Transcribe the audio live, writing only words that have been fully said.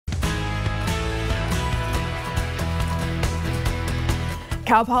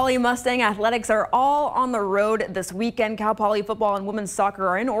Cal Poly Mustang athletics are all on the road this weekend. Cal Poly football and women's soccer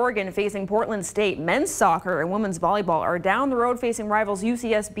are in Oregon facing Portland State. Men's soccer and women's volleyball are down the road facing rivals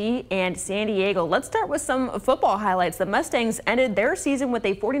UCSB and San Diego. Let's start with some football highlights. The Mustangs ended their season with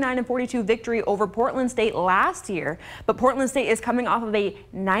a 49-42 victory over Portland State last year, but Portland State is coming off of a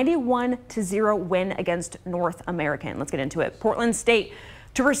 91-0 win against North American. Let's get into it. Portland State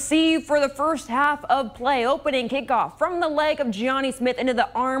to receive for the first half of play. Opening kickoff from the leg of Gianni Smith into the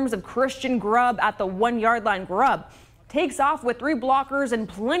arms of Christian Grubb at the 1-yard line. Grubb takes off with 3 blockers and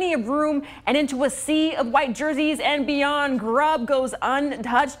plenty of room and into a sea of white jerseys and beyond. Grubb goes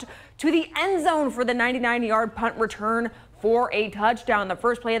untouched to the end zone for the 99-yard punt return for a touchdown. The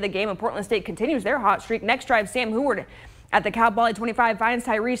first play of the game, and Portland State continues their hot streak. Next drive, Sam Heward at the Cal Poly 25 finds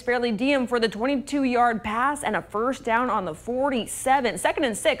Tyrese Fairley Diem for the 22-yard pass and a first down on the 47. 2nd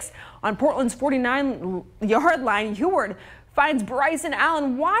and 6 on Portland's 49-yard line. Heward finds Bryson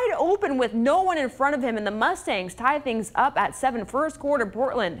Allen wide open with no one in front of him, and the Mustangs tie things up at 7. First quarter,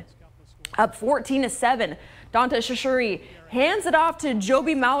 Portland up 14-7. Dante Shashuri hands it off to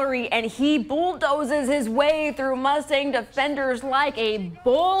Joby Mallory, and he bulldozes his way through Mustang defenders like a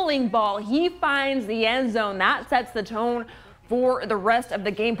bowling ball. He finds the end zone. That sets the tone for the rest of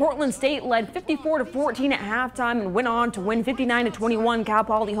the game. Portland State led 54-14 at halftime and went on to win 59-21. Cal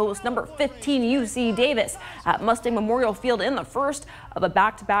Poly hosts number 15 UC Davis at Mustang Memorial Field in the first of a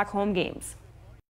back-to-back home games.